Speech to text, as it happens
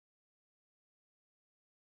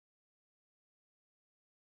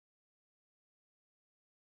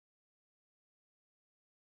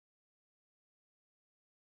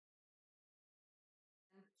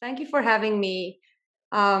Thank you for having me.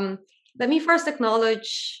 Um, Let me first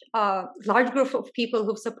acknowledge a large group of people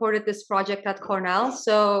who've supported this project at Cornell.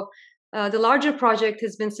 The larger project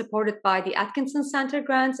has been supported by the Atkinson Center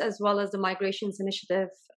grants as well as the Migrations Initiative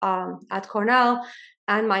at Cornell.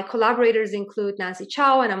 And my collaborators include Nancy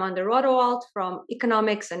Chow and Amanda Rodewald from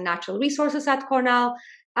Economics and Natural Resources at Cornell,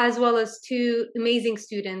 as well as two amazing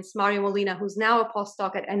students, Mario Molina, who's now a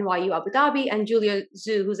postdoc at NYU Abu Dhabi, and Julia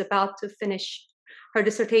Zhu, who's about to finish her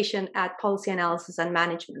dissertation at Policy Analysis and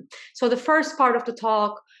Management. So the first part of the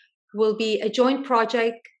talk will be a joint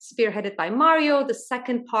project spearheaded by Mario. The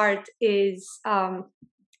second part is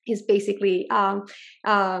basically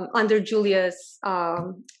under Julia's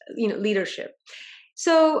leadership.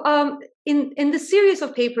 So in the series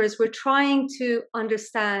of papers, we're trying to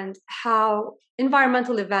understand how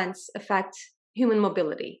environmental events affect human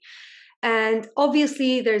mobility. And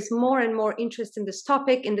obviously, there's more and more interest in this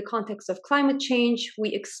topic in the context of climate change. We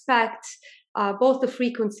expect both the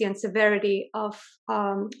frequency and severity of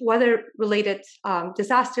weather-related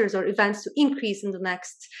disasters or events to increase in the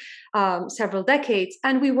next several decades.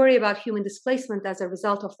 And we worry about human displacement as a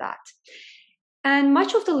result of that. And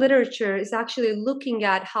much of the literature is actually looking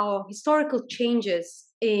at how historical changes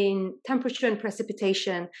in temperature and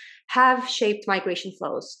precipitation have shaped migration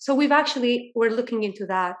flows. So we're looking into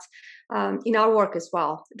that in our work as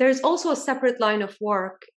well. There's also a separate line of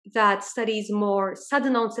work that studies more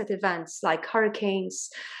sudden onset events like hurricanes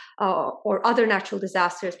or other natural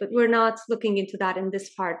disasters, but we're not looking into that in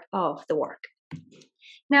this part of the work.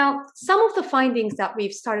 Now, some of the findings that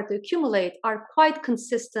we've started to accumulate are quite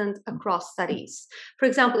consistent across studies. For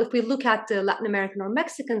example, if we look at the Latin American or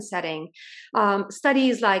Mexican setting,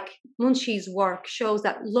 studies like Munshi's work shows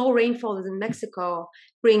that low rainfall in Mexico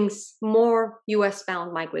brings more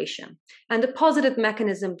US-bound migration. And the positive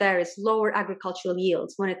mechanism there is lower agricultural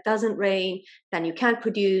yields. When it doesn't rain, then you can't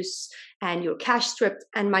produce and you're cash stripped,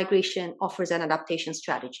 and migration offers an adaptation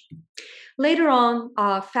strategy. Later on,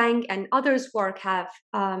 Fang and others' work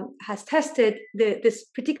has tested this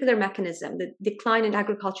particular mechanism, the decline in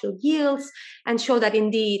agricultural yields, and show that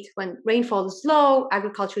indeed, when rainfall is low,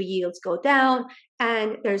 agricultural yields go down,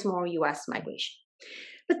 and there's more US migration.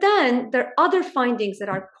 But then there are other findings that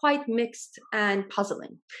are quite mixed and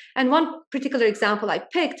puzzling. And one particular example I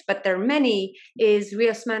picked, but there are many, is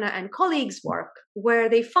Rios-Mana and colleagues' work, where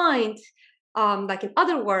they find, like in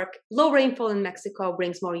other work, low rainfall in Mexico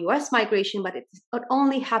brings more US migration, but it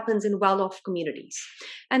only happens in well-off communities.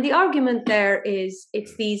 And the argument there is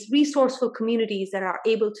it's these resourceful communities that are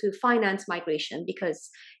able to finance migration, because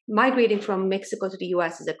migrating from Mexico to the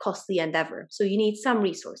US is a costly endeavor. So you need some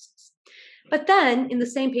resources. But then in the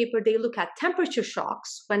same paper, they look at temperature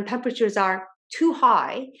shocks. When temperatures are too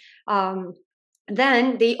high,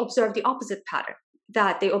 then they observe the opposite pattern,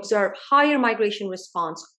 that they observe higher migration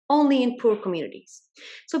response only in poor communities.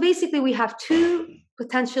 So basically, we have two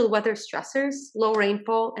potential weather stressors, low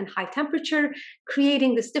rainfall and high temperature,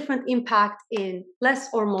 creating this different impact in less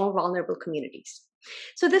or more vulnerable communities.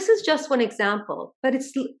 So this is just one example, but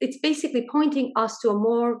it's basically pointing us to a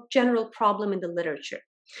more general problem in the literature.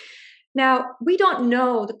 Now, we don't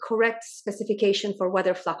know the correct specification for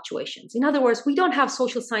weather fluctuations. In other words, we don't have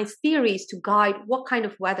social science theories to guide what kind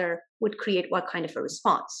of weather would create what kind of a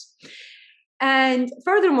response. And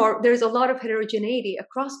furthermore, there's a lot of heterogeneity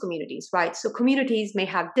across communities, right? So communities may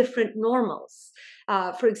have different normals.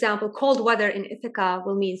 For example, cold weather in Ithaca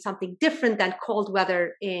will mean something different than cold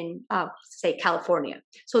weather in, say, California.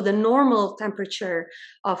 So the normal temperature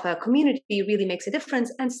of a community really makes a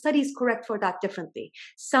difference, and studies correct for that differently.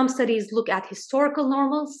 Some studies look at historical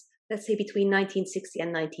normals, let's say between 1960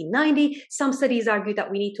 and 1990. Some studies argue that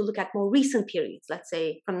we need to look at more recent periods, let's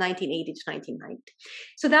say from 1980 to 1990.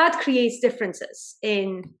 So that creates differences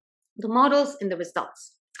in the models, in the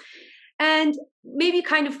results. And maybe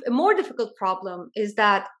kind of a more difficult problem is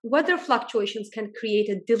that weather fluctuations can create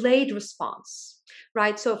a delayed response,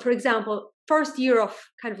 right? So for example, first year of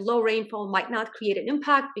kind of low rainfall might not create an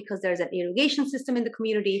impact because there's an irrigation system in the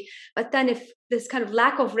community. But then if this kind of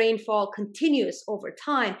lack of rainfall continues over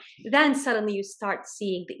time, then suddenly you start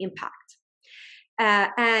seeing the impact.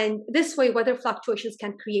 And this way, weather fluctuations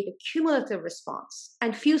can create a cumulative response.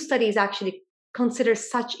 And few studies actually consider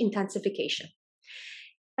such intensification.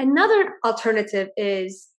 Another alternative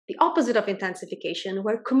is the opposite of intensification,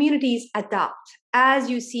 where communities adapt. As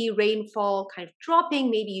you see rainfall kind of dropping,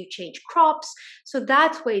 maybe you change crops. So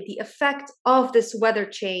that way, the effect of this weather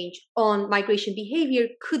change on migration behavior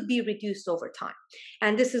could be reduced over time.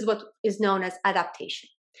 And this is what is known as adaptation.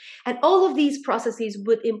 And all of these processes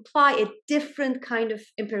would imply a different kind of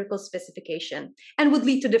empirical specification and would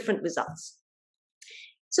lead to different results.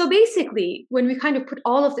 So basically, when we kind of put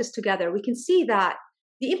all of this together, we can see that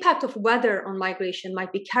the impact of weather on migration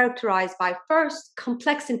might be characterized by first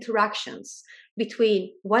complex interactions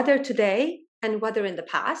between weather today and weather in the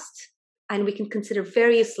past. And we can consider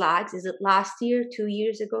various lags. Is it last year, 2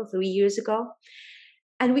 years ago, 3 years ago?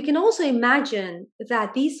 And we can also imagine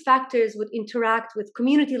that these factors would interact with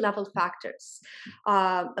community level factors,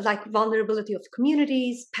 like vulnerability of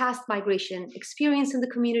communities, past migration experience in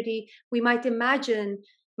the community. We might imagine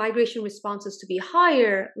migration responses to be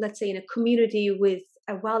higher, let's say in a community with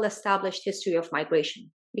a well-established history of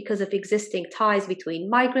migration because of existing ties between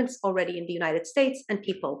migrants already in the United States and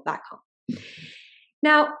people back home.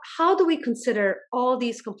 Now, how do we consider all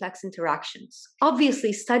these complex interactions?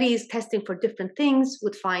 Obviously, studies testing for different things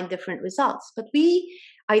would find different results, but we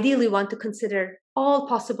ideally want to consider all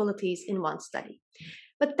possibilities in one study.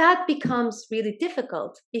 But that becomes really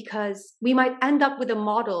difficult because we might end up with a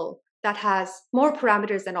model that has more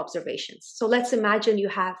parameters than observations. So let's imagine you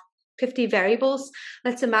have 50 variables.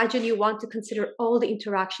 Let's imagine you want to consider all the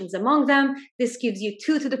interactions among them. This gives you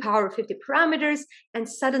 2 to the power of 50 parameters, and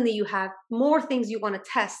suddenly you have more things you want to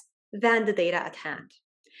test than the data at hand.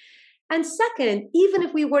 And second, even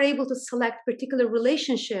if we were able to select particular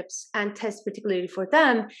relationships and test particularly for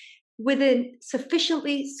them, with a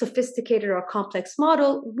sufficiently sophisticated or complex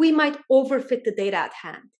model, we might overfit the data at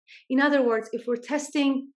hand. In other words, if we're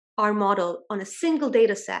testing our model on a single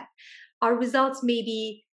data set, our results may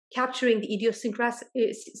be capturing the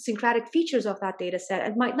idiosyncratic features of that data set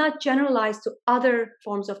and might not generalize to other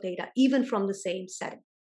forms of data, even from the same setting.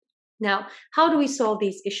 Now, how do we solve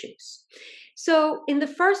these issues? So in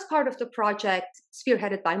the first part of the project,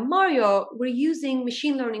 spearheaded by Mario, we're using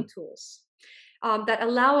machine learning tools that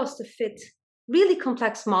allow us to fit really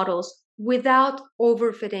complex models without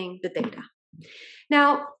overfitting the data.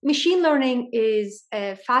 Now, machine learning is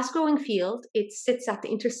a fast-growing field. It sits at the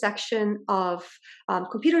intersection of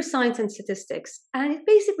computer science and statistics, and it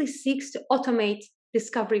basically seeks to automate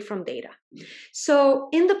discovery from data. So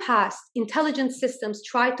in the past, intelligent systems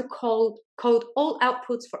tried to code all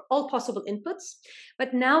outputs for all possible inputs,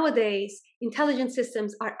 but nowadays, intelligent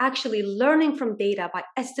systems are actually learning from data by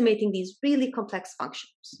estimating these really complex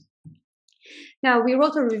functions. Now, we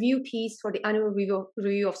wrote a review piece for the annual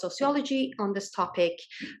review of sociology on this topic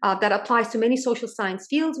that applies to many social science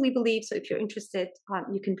fields, we believe. So if you're interested,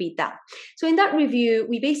 you can read that. So in that review,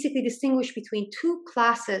 we basically distinguish between 2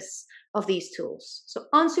 classes of these tools. So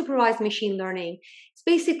unsupervised machine learning is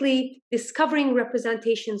basically discovering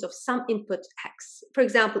representations of some input X. For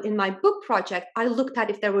example, in my book project, I looked at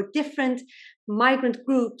if there were different migrant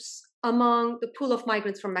groups among the pool of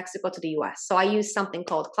migrants from Mexico to the US. So I used something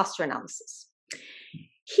called cluster analysis.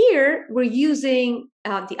 Here, we're using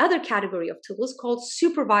the other category of tools called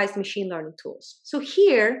supervised machine learning tools. So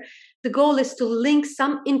here, the goal is to link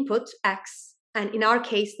some input X, and in our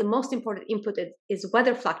case, the most important input is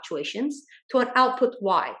weather fluctuations, to an output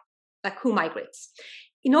Y, like who migrates,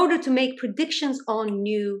 in order to make predictions on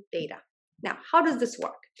new data. Now, how does this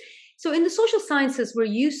work? So in the social sciences, we're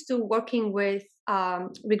used to working with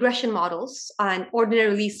regression models, and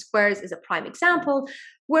ordinary least squares is a prime example,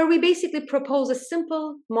 where we basically propose a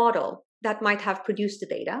simple model that might have produced the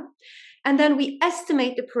data, and then we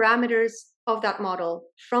estimate the parameters of that model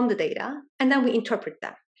from the data, and then we interpret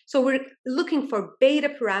them. So we're looking for beta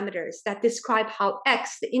parameters that describe how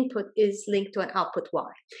X, the input, is linked to an output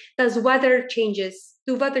Y. Do weather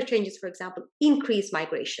changes, for example, increase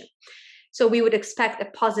migration? So we would expect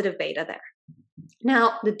a positive beta there.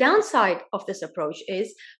 Now, the downside of this approach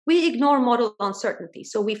is we ignore model uncertainty.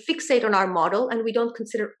 So we fixate on our model and we don't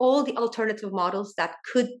consider all the alternative models that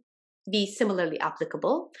could be similarly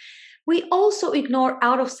applicable. We also ignore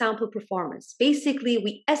out-of-sample performance. Basically,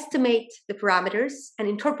 we estimate the parameters and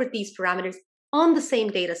interpret these parameters on the same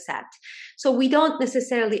data set. So we don't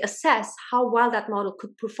necessarily assess how well that model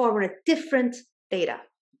could perform on a different data.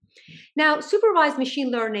 Now, supervised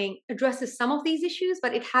machine learning addresses some of these issues,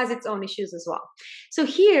 but it has its own issues as well. So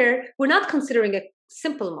here, we're not considering a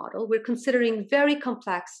simple model. We're considering very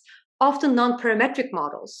complex, often non-parametric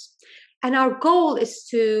models. And our goal is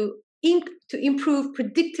to improve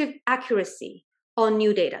predictive accuracy on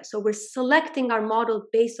new data. So we're selecting our model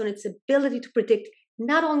based on its ability to predict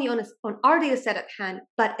not only on our data set at hand,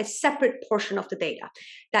 but a separate portion of the data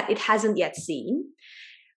that it hasn't yet seen.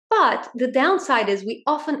 But the downside is we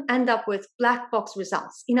often end up with black box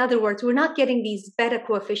results. In other words, we're not getting these beta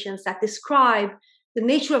coefficients that describe the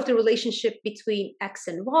nature of the relationship between X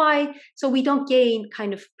and Y. So we don't gain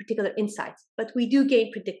kind of particular insights, but we do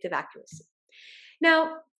gain predictive accuracy.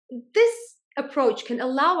 Now, this approach can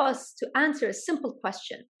allow us to answer a simple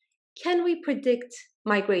question. Can we predict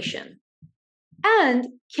migration? And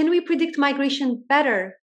can we predict migration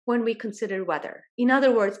better when we consider weather? In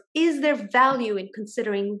other words, is there value in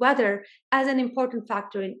considering weather as an important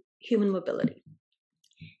factor in human mobility?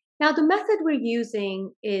 Now, the method we're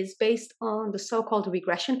using is based on the so-called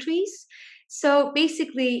regression trees. So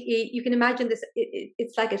basically, you can imagine this,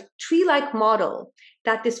 it's like a tree-like model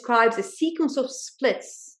that describes a sequence of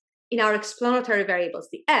splits in our explanatory variables,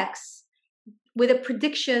 the x, with a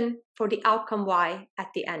prediction for the outcome y at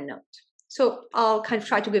the end node. So I'll kind of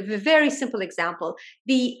try to give a very simple example.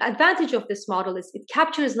 The advantage of this model is it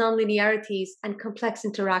captures nonlinearities and complex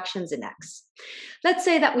interactions in X. Let's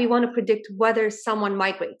say that we want to predict whether someone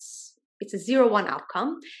migrates. It's a 0-1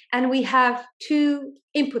 outcome, and we have two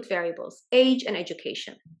input variables, age and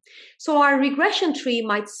education. So our regression tree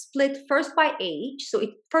might split first by age, so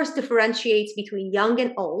it first differentiates between young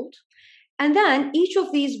and old, and then each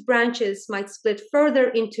of these branches might split further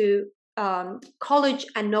into college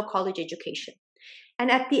and no college education.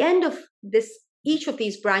 And at the end of each of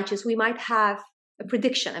these branches, we might have a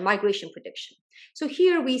prediction, a migration prediction. So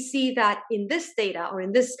here we see that in this data, or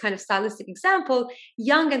in this kind of stylistic example,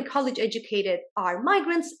 young and college educated are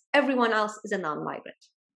migrants, everyone else is a non-migrant.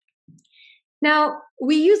 Now,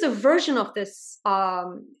 we use a version of this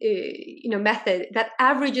method that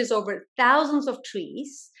averages over thousands of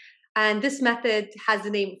trees. And this method has the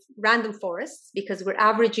name random forests because we're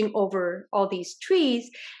averaging over all these trees.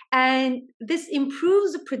 And this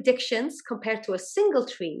improves the predictions compared to a single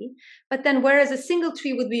tree. But then whereas a single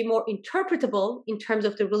tree would be more interpretable in terms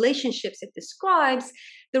of the relationships it describes,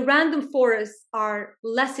 the random forests are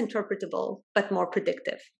less interpretable, but more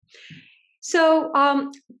predictive. So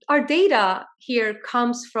our data here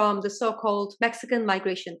comes from the so-called Mexican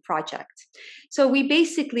Migration Project. So we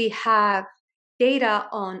basically have data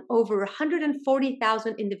on over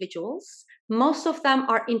 140,000 individuals. Most of them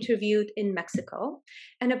are interviewed in Mexico,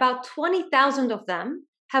 and about 20,000 of them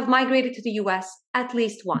have migrated to the US at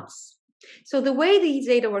least once. So the way these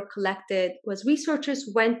data were collected was researchers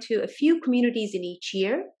went to a few communities in each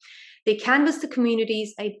year. They canvassed the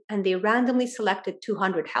communities and they randomly selected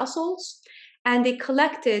 200 households, and they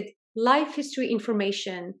collected life history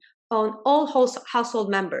information on all household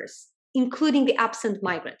members, including the absent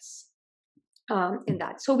migrants. In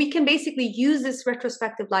that. So we can basically use this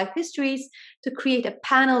retrospective life histories to create a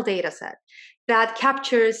panel data set that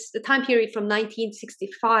captures the time period from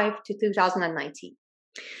 1965 to 2019.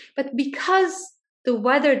 But because the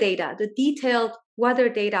weather data, the detailed weather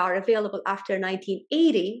data are available after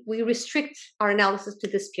 1980, we restrict our analysis to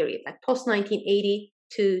this period, like post-1980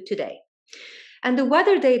 to today. And the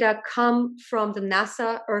weather data come from the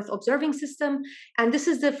NASA Earth Observing System. And this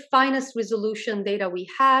is the finest resolution data we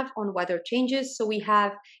have on weather changes. So we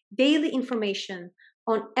have daily information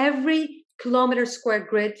on every kilometer square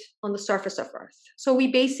grid on the surface of Earth. So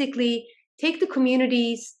we basically take the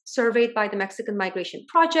communities surveyed by the Mexican Migration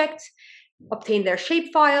Project, obtain their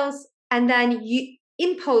shapefiles, and then you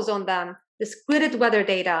impose on them this gridded weather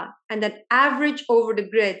data, and then average over the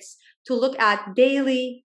grids to look at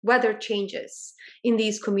daily weather changes in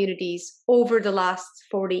these communities over the last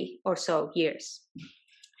 40 or so years.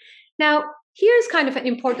 Now, here's kind of an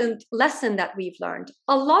important lesson that we've learned.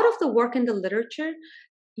 A lot of the work in the literature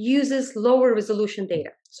uses lower resolution data.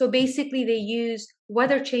 So basically, they use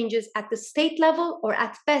weather changes at the state level or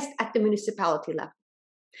at best at the municipality level.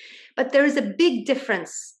 But there is a big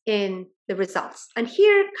difference in the results. And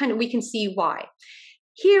here kind of we can see why.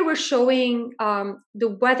 Here we're showing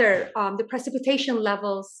the weather, the precipitation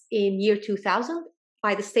levels in year 2000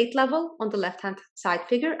 by the state level on the left-hand side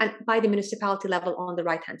figure and by the municipality level on the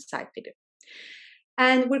right-hand side figure.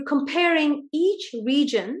 And we're comparing each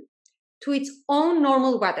region to its own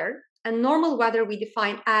normal weather. And normal weather we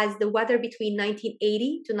define as the weather between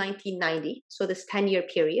 1980 to 1990, so this 10-year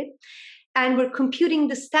period. And we're computing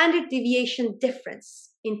the standard deviation difference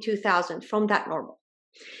in 2000 from that normal.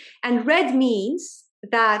 And red means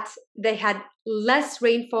that they had less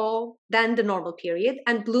rainfall than the normal period,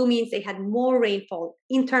 and blue means they had more rainfall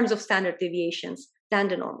in terms of standard deviations than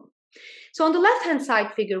the normal. So on the left-hand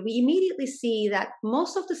side figure, we immediately see that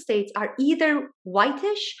most of the states are either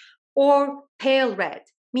whitish or pale red,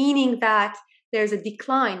 meaning that there's a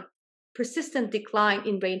decline, persistent decline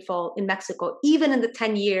in rainfall in Mexico, even in the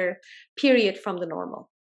 10-year period from the normal.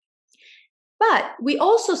 But we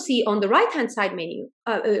also see on the right-hand side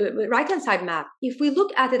right-hand side map, if we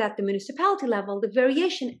look at it at the municipality level, the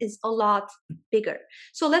variation is a lot bigger.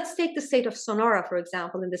 So let's take the state of Sonora, for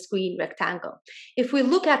example, in this green rectangle. If we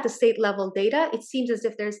look at the state level data, it seems as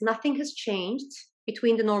if nothing has changed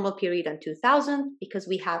between the normal period and 2000 because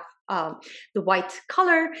we have the white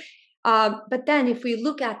color. But then if we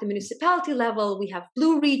look at the municipality level, we have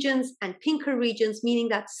blue regions and pinker regions, meaning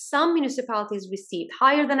that some municipalities received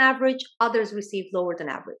higher than average, others received lower than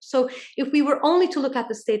average. So if we were only to look at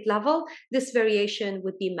the state level, this variation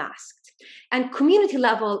would be masked. And community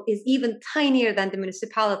level is even tinier than the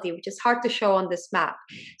municipality, which is hard to show on this map.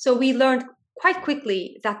 So we learned quite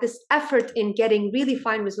quickly that this effort in getting really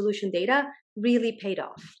fine resolution data really paid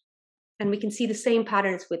off. And we can see the same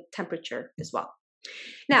patterns with temperature as well.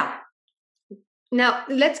 Now,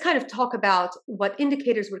 let's kind of talk about what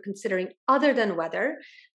indicators we're considering other than weather.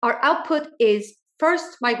 Our output is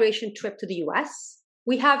first migration trip to the US.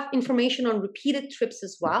 We have information on repeated trips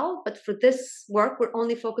as well, but for this work, we're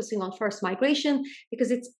only focusing on first migration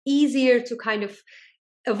because it's easier to kind of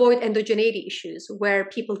avoid endogeneity issues where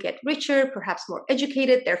people get richer, perhaps more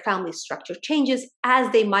educated, their family structure changes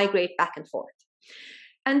as they migrate back and forth.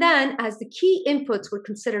 And then as the key inputs, we're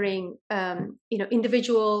considering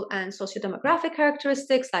individual and sociodemographic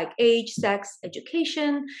characteristics like age, sex,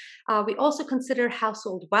 education. We also consider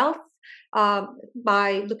household wealth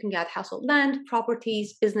by looking at household land,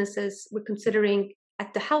 properties, businesses. We're considering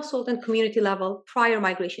at the household and community level prior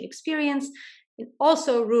migration experience, and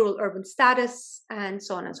also rural-urban status, and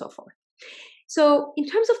so on and so forth. So in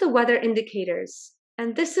terms of the weather indicators,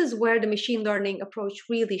 and this is where the machine learning approach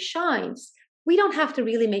really shines, we don't have to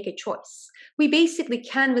really make a choice. We basically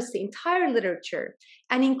canvass the entire literature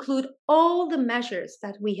and include all the measures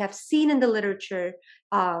that we have seen in the literature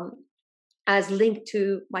as linked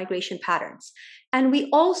to migration patterns. And we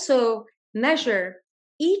also measure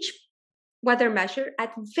each weather measure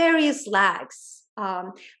at various lags.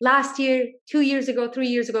 Last year, 2 years ago, 3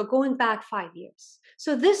 years ago, going back 5 years.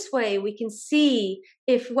 So this way we can see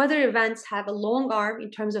if weather events have a long arm in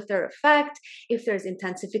terms of their effect, if there's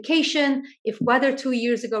intensification, if weather 2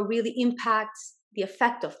 years ago really impacts the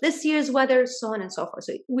effect of this year's weather, so on and so forth.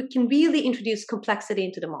 So we can really introduce complexity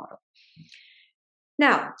into the model.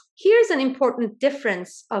 Now, here's an important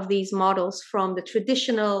difference of these models from the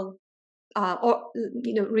traditional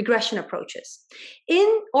regression approaches.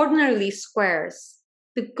 In ordinary least squares,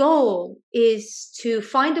 the goal is to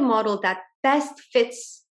find a model that best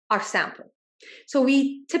fits our sample. So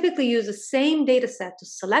we typically use the same data set to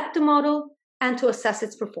select the model and to assess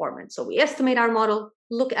its performance. So we estimate our model,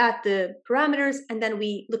 look at the parameters, and then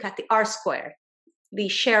we look at the R-square, the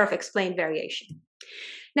share of explained variation.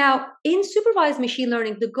 Now, in supervised machine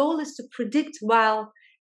learning, the goal is to predict well,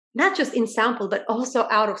 not just in sample, but also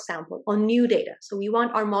out of sample on new data. So we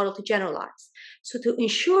want our model to generalize. So to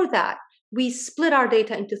ensure that, we split our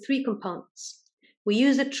data into 3 components. We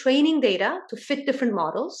use the training data to fit different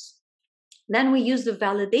models. Then we use the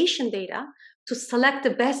validation data to select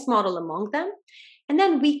the best model among them. And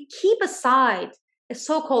then we keep aside a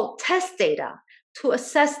so-called test data to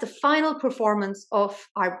assess the final performance of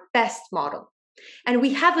our best model. And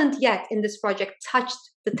we haven't yet in this project touched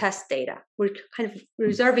the test data. We're kind of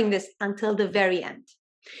reserving this until the very end.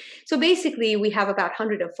 So basically, we have about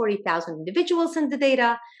 140,000 individuals in the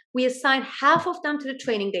data. We assign half of them to the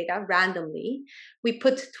training data randomly. We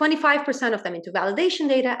put 25% of them into validation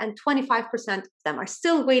data, and 25% of them are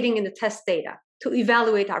still waiting in the test data to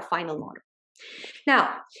evaluate our final model.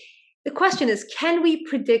 Now, the question is, can we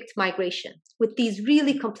predict migration with these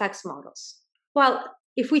really complex models? Well,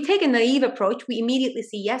 if we take a naive approach, we immediately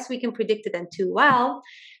see, yes, we can predict it and too well,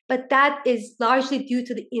 but that is largely due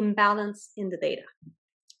to the imbalance in the data.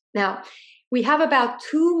 Now, we have about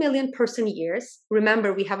 2 million person years.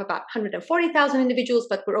 Remember, we have about 140,000 individuals,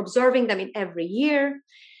 but we're observing them in every year.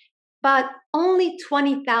 But only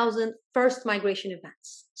 20,000 first migration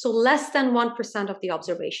events. So less than 1% of the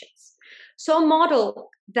observations. So a model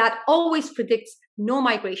that always predicts no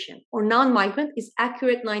migration or non-migrant is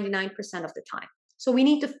accurate 99% of the time. So we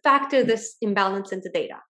need to factor this imbalance into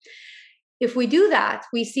data. If we do that,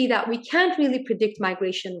 we see that we can't really predict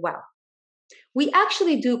migration well. We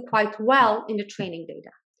actually do quite well in the training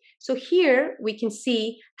data. So here we can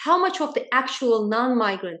see how much of the actual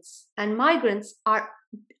non-migrants and migrants our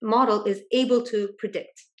model is able to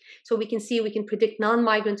predict. So we can see we can predict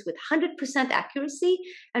non-migrants with 100% accuracy,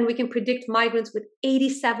 and we can predict migrants with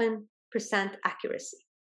 87% accuracy.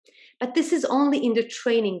 But this is only in the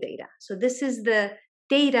training data. So this is the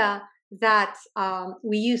data that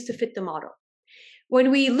we use to fit the model. When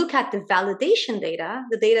we look at the validation data,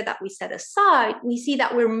 the data that we set aside, we see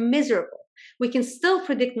that we're miserable. We can still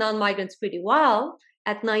predict non-migrants pretty well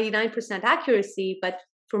at 99% accuracy, but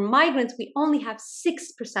for migrants, we only have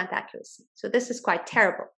 6% accuracy. So this is quite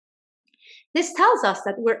terrible. This tells us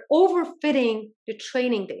that we're overfitting the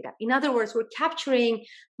training data. In other words, we're capturing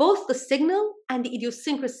both the signal and the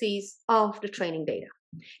idiosyncrasies of the training data.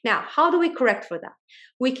 Now, how do we correct for that?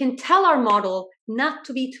 We can tell our model not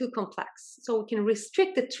to be too complex. So we can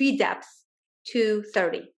restrict the tree depth to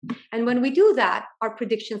 30. And when we do that, our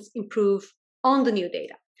predictions improve on the new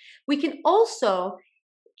data. We can also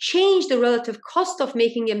change the relative cost of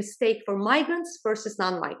making a mistake for migrants versus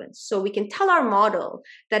non-migrants. So we can tell our model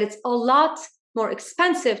that it's a lot more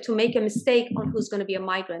expensive to make a mistake on who's going to be a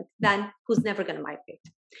migrant than who's never going to migrate.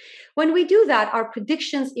 When we do that, our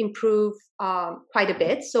predictions improve quite a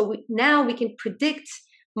bit. So now we can predict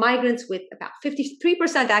migrants with about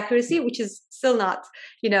 53% accuracy, which is still not,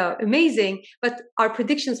 amazing, but our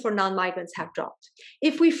predictions for non-migrants have dropped.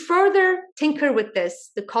 If we further tinker with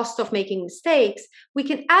this, the cost of making mistakes, we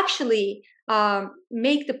can actually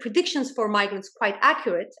make the predictions for migrants quite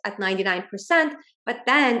accurate at 99%, but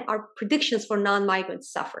then our predictions for non-migrants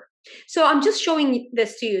suffer. So I'm just showing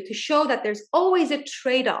this to you to show that there's always a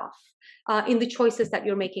trade-off in the choices that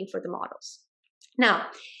you're making for the models. Now,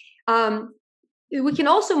 we can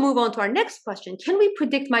also move on to our next question. Can we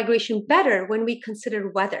predict migration better when we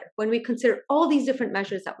consider weather, when we consider all these different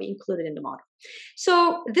measures that we included in the model?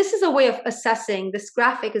 So this is a way of assessing, this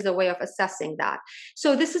graphic is a way of assessing that.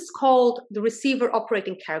 So this is called the receiver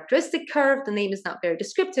operating characteristic curve. The name is not very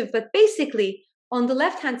descriptive, but basically on the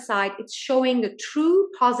left-hand side, it's showing the true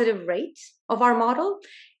positive rate of our model.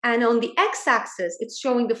 And on the x-axis, it's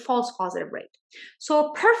showing the false positive rate. So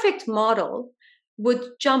a perfect model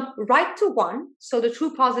would jump right to 1. So the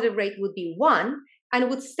true positive rate would be 1 and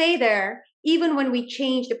would stay there even when we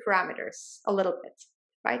change the parameters a little bit,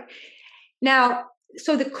 right? Now,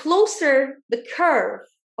 so the closer the curve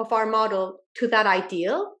of our model to that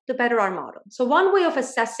ideal, the better our model. So one way of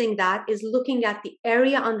assessing that is looking at the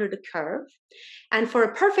area under the curve. And for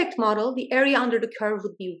a perfect model, the area under the curve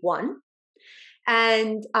would be 1.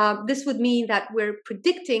 And this would mean that we're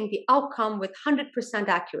predicting the outcome with 100%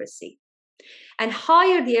 accuracy. And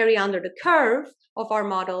higher the area under the curve of our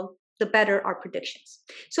model, the better our predictions.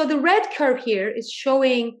 So the red curve here is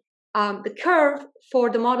showing the curve for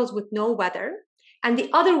the models with no weather. And the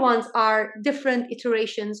other ones are different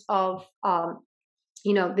iterations of the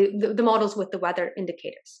models with the weather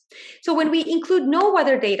indicators. So when we include no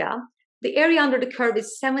weather data, the area under the curve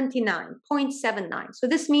is 79.79. So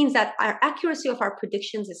this means that our accuracy of our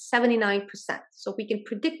predictions is 79%. So we can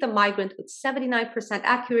predict the migrant with 79%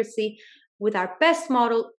 accuracy with our best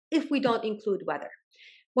model if we don't include weather.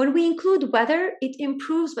 When we include weather, it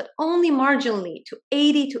improves, but only marginally, to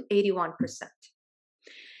 80 to 81%.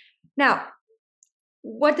 Now,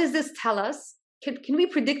 what does this tell us? Can we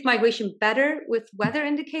predict migration better with weather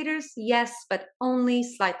indicators? Yes, but only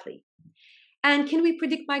slightly. And can we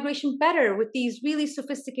predict migration better with these really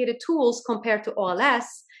sophisticated tools compared to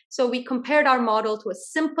OLS? So we compared our model to a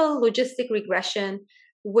simple logistic regression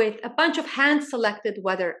with a bunch of hand-selected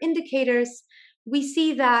weather indicators. We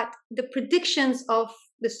see that the predictions of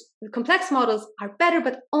the complex models are better,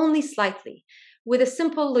 but only slightly. With a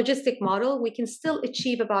simple logistic model, we can still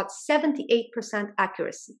achieve about 78%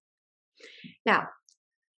 accuracy. Now,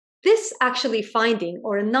 this actually finding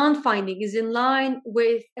or a non-finding is in line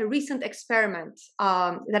with a recent experiment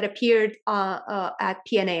that appeared at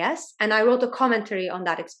PNAS, and I wrote a commentary on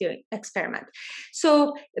that experiment.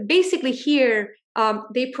 So basically here,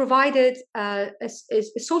 they provided a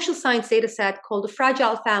social science data set called the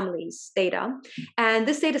Fragile Families data. And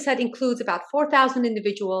this data set includes about 4,000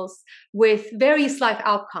 individuals with various life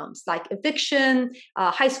outcomes like eviction,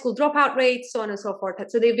 high school dropout rates, so on and so forth.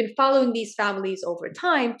 So they've been following these families over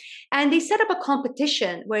time. And they set up a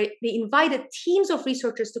competition where they invited teams of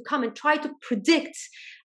researchers to come and try to predict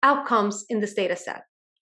outcomes in this data set.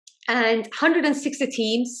 And 160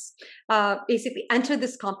 teams basically entered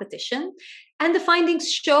this competition. And the findings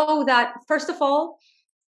show that, first of all,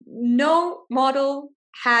 no model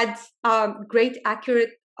had great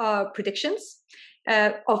accurate predictions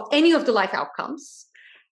of any of the life outcomes.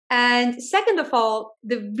 And second of all,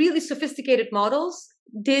 the really sophisticated models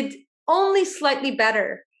did only slightly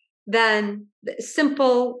better than the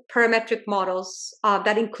simple parametric models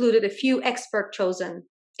that included a few expert chosen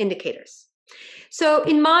indicators. So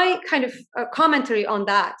in my kind of commentary on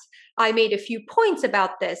that, I made a few points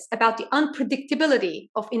about this, about the unpredictability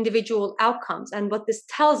of individual outcomes and what this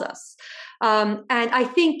tells us. And I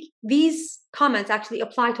think these comments actually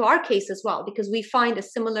apply to our case as well, because we find a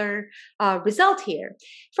similar result here.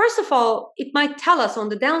 First of all, it might tell us on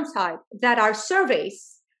the downside that our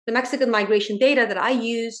surveys, the Mexican migration data that I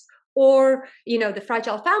used, or the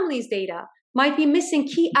Fragile Families data, might be missing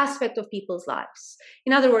key aspect of people's lives.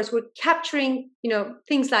 In other words, we're capturing,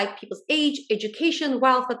 things like people's age, education,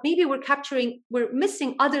 wealth, but maybe we're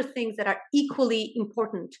missing other things that are equally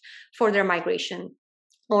important for their migration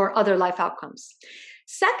or other life outcomes.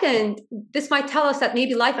 Second, this might tell us that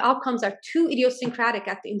maybe life outcomes are too idiosyncratic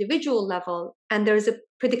at the individual level, and there's a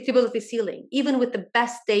predictability ceiling. Even with the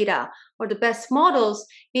best data or the best models,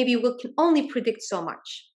 maybe we can only predict so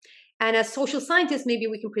much. And as social scientists, maybe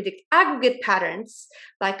we can predict aggregate patterns,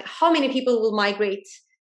 like how many people will migrate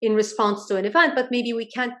in response to an event, but maybe we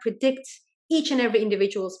can't predict each and every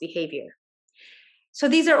individual's behavior. So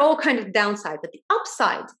these are all kind of downside, but the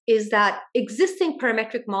upside is that existing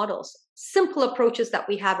parametric models, simple approaches that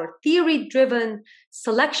we have, or theory-driven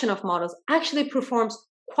selection of models actually performs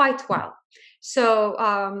quite well. So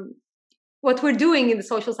what we're doing in the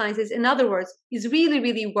social sciences, in other words, is really,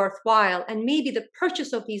 really worthwhile. And maybe the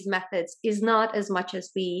purchase of these methods is not as much as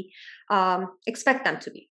we expect them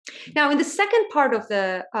to be. Now, in the second part of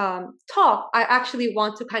the talk, I actually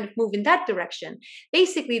want to kind of move in that direction.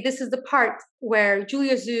 Basically, this is the part where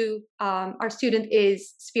Julia Zhu, our student,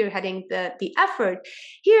 is spearheading the effort.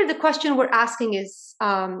 Here, the question we're asking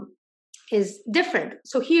is different.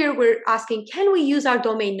 So here we're asking, can we use our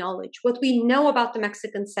domain knowledge, what we know about the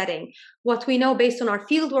Mexican setting, what we know based on our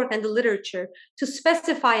fieldwork and the literature, to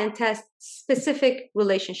specify and test specific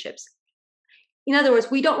relationships? In other words,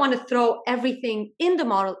 we don't want to throw everything in the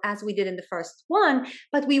model as we did in the first one,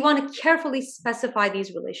 but we want to carefully specify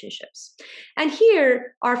these relationships. And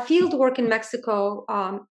here, our field work in Mexico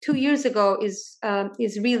 2 years ago is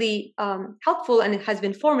really helpful, and it has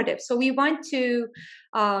been formative. So we went to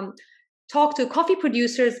talk to coffee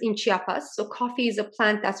producers in Chiapas. So coffee is a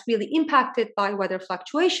plant that's really impacted by weather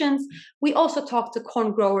fluctuations. We also talked to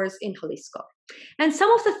corn growers in Jalisco. And some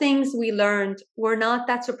of the things we learned were not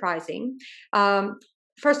that surprising.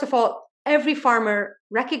 First of all, every farmer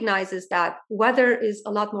recognizes that weather is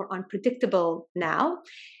a lot more unpredictable now.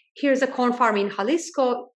 Here's a corn farm in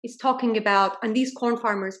Jalisco is talking about, and these corn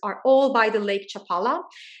farmers are all by the Lake Chapala,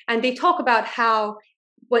 and they talk about how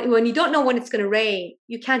when you don't know when it's going to rain,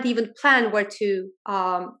 you can't even plan where to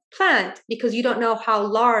plant because you don't know how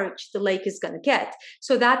large the lake is going to get.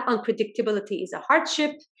 So that unpredictability is a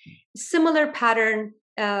hardship. Similar pattern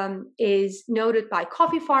is noted by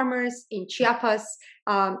coffee farmers in Chiapas.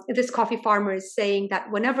 This coffee farmer is saying that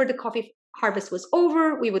whenever the coffee harvest was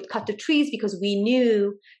over, we would cut the trees because we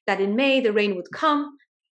knew that in May the rain would come.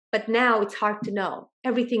 But now it's hard to know.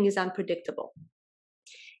 Everything is unpredictable.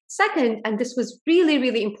 Second, and this was really,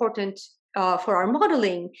 really important for our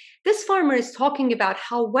modeling, this farmer is talking about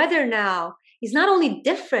how weather now is not only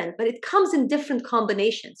different, but it comes in different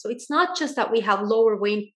combinations. So it's not just that we have lower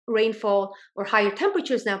rainfall or higher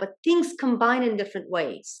temperatures now, but things combine in different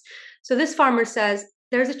ways. So this farmer says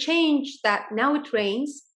there's a change that now it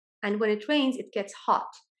rains, and when it rains, it gets hot.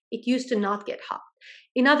 It used to not get hot.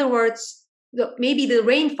 In other words, maybe the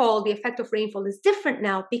rainfall, the effect of rainfall is different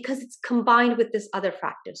now because it's combined with this other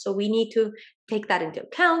factor. So we need to take that into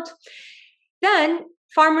account. Then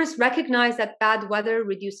farmers recognize that bad weather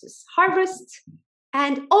reduces harvest,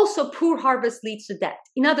 and also poor harvest leads to debt.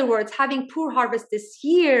 In other words, having poor harvest this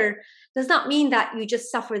year does not mean that you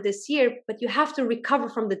just suffer this year, but you have to recover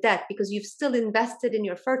from the debt because you've still invested in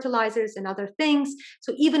your fertilizers and other things.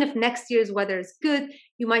 So even if next year's weather is good,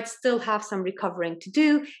 you might still have some recovering to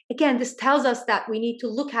do. Again, this tells us that we need to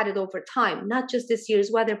look at it over time, not just this year's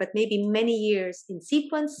weather, but maybe many years in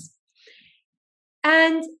sequence.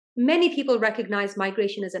 And many people recognize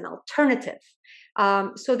migration as an alternative.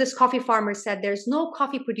 So this coffee farmer said there's no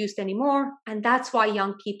coffee produced anymore, and that's why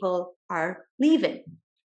young people are leaving.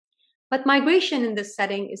 But migration in this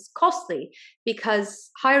setting is costly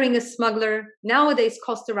because hiring a smuggler nowadays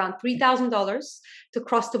costs around $3,000 to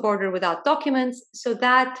cross the border without documents. So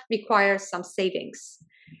that requires some savings.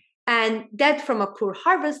 And debt from a poor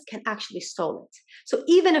harvest can actually stall it. So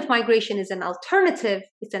even if migration is an alternative,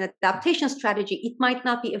 it's an adaptation strategy, it might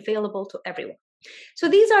not be available to everyone. So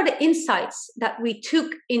these are the insights that we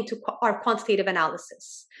took into our quantitative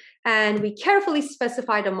analysis. And we carefully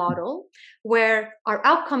specified a model where our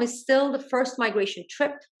outcome is still the first migration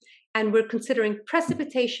trip, and we're considering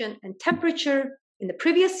precipitation and temperature in the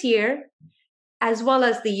previous year, as well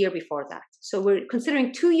as the year before that. So we're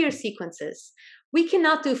considering 2-year sequences. We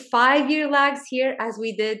cannot do 5-year lags here as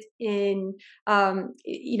we did in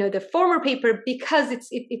the former paper because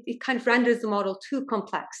it kind of renders the model too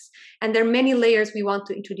complex. And there are many layers we want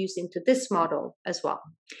to introduce into this model as well.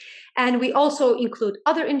 And we also include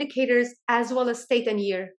other indicators as well as state and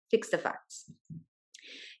year fixed effects.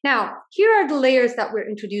 Now, here are the layers that we're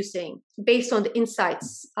introducing based on the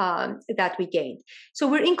insights that we gained. So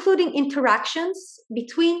we're including interactions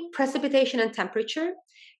between precipitation and temperature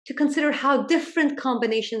to consider how different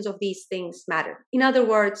combinations of these things matter. In other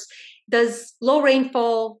words, does low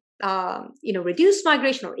rainfall, reduce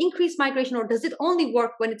migration or increase migration, or does it only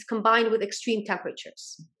work when it's combined with extreme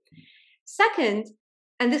temperatures? Second,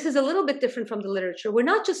 and this is a little bit different from the literature, we're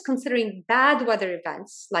not just considering bad weather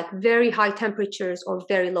events like very high temperatures or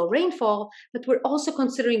very low rainfall, but we're also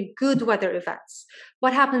considering good weather events.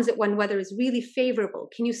 What happens when weather is really favorable?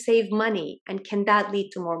 Can you save money? And can that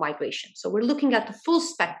lead to more migration? So we're looking at the full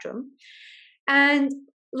spectrum. And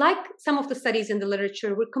like some of the studies in the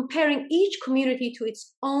literature, we're comparing each community to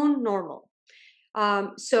its own normal.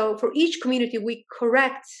 So for each community, we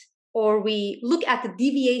correct or we look at the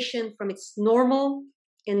deviation from its normal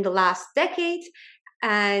in the last decade.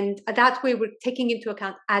 And that way, we're taking into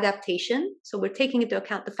account adaptation. So we're taking into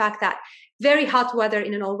account the fact that very hot weather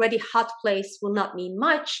in an already hot place will not mean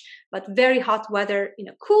much, but very hot weather in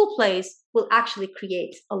a cool place will actually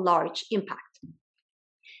create a large impact.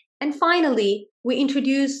 And finally, we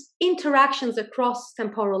introduce interactions across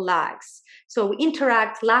temporal lags. So we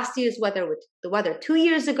interact last year's weather with the weather 2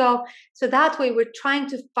 years ago. So that way, we're trying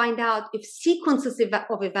to find out if sequences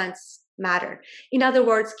of events matter. In other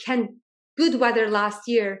words, can good weather last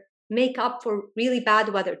year make up for really bad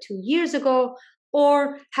weather 2 years ago?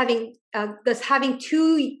 Or does having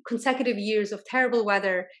 2 consecutive years of terrible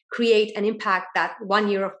weather create an impact that 1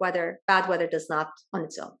 year of bad weather does not on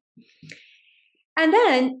its own? And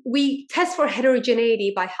then we test for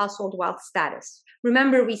heterogeneity by household wealth status.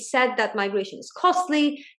 Remember, we said that migration is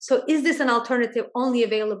costly. So is this an alternative only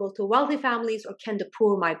available to wealthy families, or can the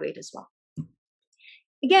poor migrate as well?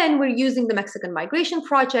 Again, we're using the Mexican Migration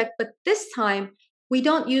Project, but this time we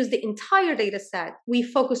don't use the entire data set. We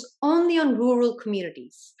focus only on rural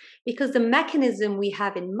communities because the mechanism we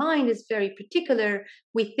have in mind is very particular.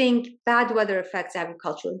 We think bad weather affects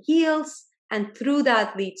agricultural yields, and through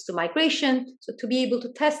that leads to migration. So to be able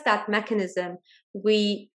to test that mechanism,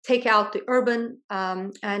 we take out the urban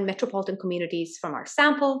and metropolitan communities from our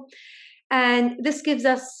sample. And this gives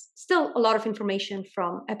us still a lot of information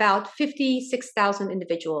from about 56,000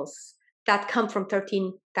 individuals that come from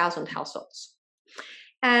 13,000 households.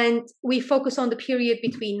 And we focus on the period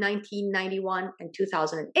between 1991 and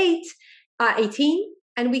 2018,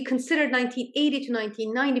 and we considered 1980 to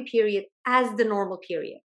 1990 period as the normal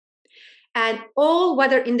period. And all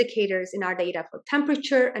weather indicators in our data for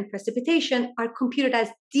temperature and precipitation are computed as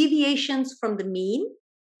deviations from the mean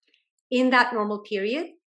in that normal period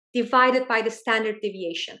divided by the standard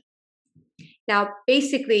deviation. Now,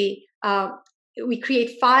 basically, we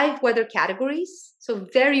create 5 weather categories. So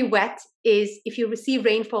very wet is if you receive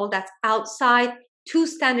rainfall that's outside 2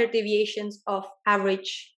 standard deviations of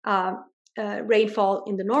average rainfall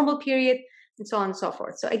in the normal period, and so on and so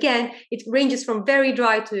forth. So again, it ranges from very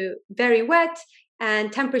dry to very wet,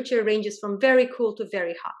 and temperature ranges from very cool to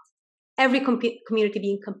very hot. Every community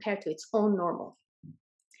being compared to its own normal.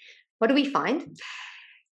 What do we find?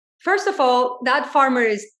 First of all, that farmer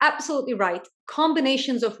is absolutely right.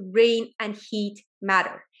 Combinations of rain and heat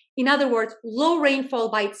matter. In other words, low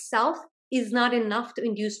rainfall by itself is not enough to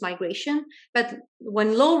induce migration, but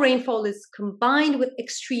when low rainfall is combined with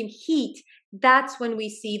extreme heat, that's when we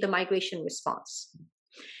see the migration response.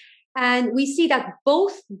 And we see that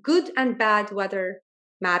both good and bad weather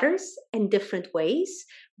matters in different ways.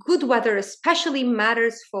 Good weather especially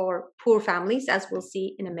matters for poor families, as we'll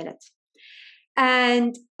see in a minute.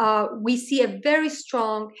 And we see a very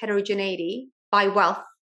strong heterogeneity by wealth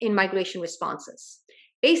in migration responses.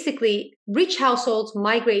 Basically, rich households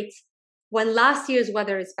migrate when last year's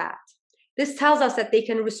weather is bad. This tells us that they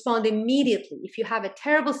can respond immediately. If you have a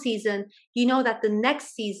terrible season, you know that the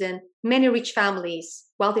next season, many rich families,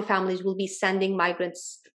 wealthy families will be sending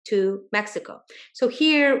migrants to Mexico. So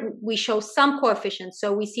here we show some coefficients.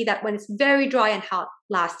 So we see that when it's very dry and hot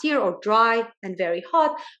last year, or dry and very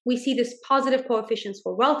hot, we see this positive coefficients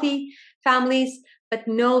for wealthy families, but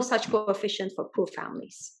no such coefficient for poor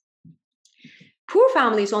families. Poor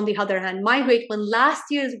families, on the other hand, migrate when last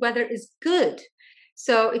year's weather is good.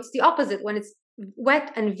 So it's the opposite. When it's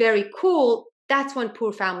wet and very cool, that's when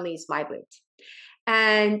poor families migrate.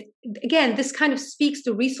 And again, this kind of speaks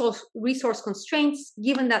to resource constraints,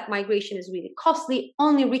 given that migration is really costly.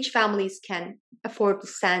 Only rich families can afford to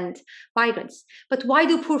send migrants. But why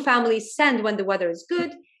do poor families send when the weather is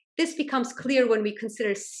good? This becomes clear when we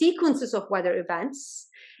consider sequences of weather events.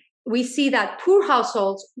 We see that poor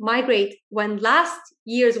households migrate when last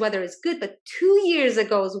year's weather is good, but 2 years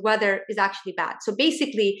ago's weather is actually bad. So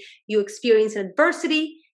basically, you experience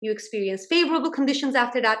adversity, you experience favorable conditions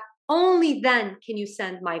after that. Only then can you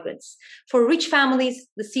send migrants. For rich families,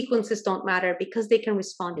 the sequences don't matter because they can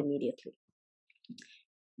respond immediately.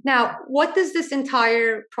 Now, what does this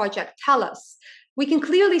entire project tell us? We can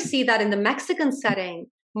clearly see that in the Mexican setting,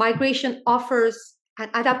 migration offers an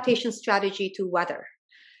adaptation strategy to weather.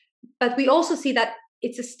 But we also see that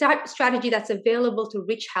it's a strategy that's available to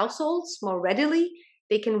rich households more readily.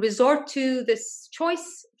 They can resort to this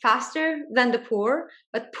choice faster than the poor,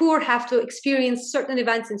 but poor have to experience certain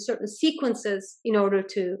events in certain sequences in order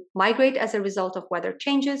to migrate as a result of weather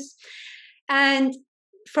changes. And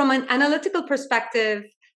from an analytical perspective,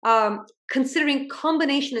 considering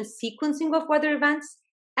combination and sequencing of weather events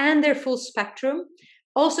and their full spectrum,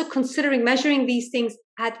 also considering measuring these things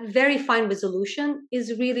at very fine resolution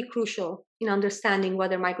is really crucial in understanding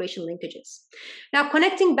weather migration linkages. Now,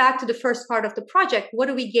 connecting back to the first part of the project, what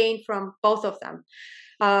do we gain from both of them?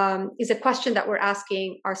 Is a question that we're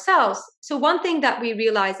asking ourselves. So one thing that we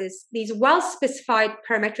realize is these well-specified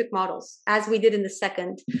parametric models, as we did in the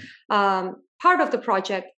second part of the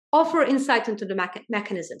project, offer insight into the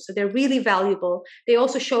mechanism. So they're really valuable. They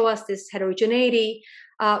also show us this heterogeneity.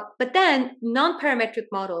 But then non-parametric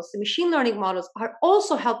models, the machine learning models, are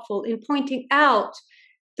also helpful in pointing out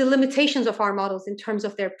the limitations of our models in terms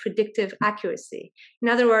of their predictive accuracy. In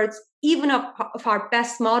other words, even of our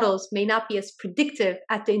best models may not be as predictive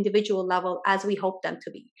at the individual level as we hope them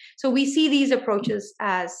to be. So we see these approaches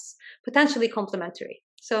as potentially complementary.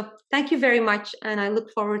 So thank you very much, and I look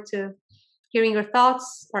forward to hearing your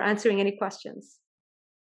thoughts or answering any questions.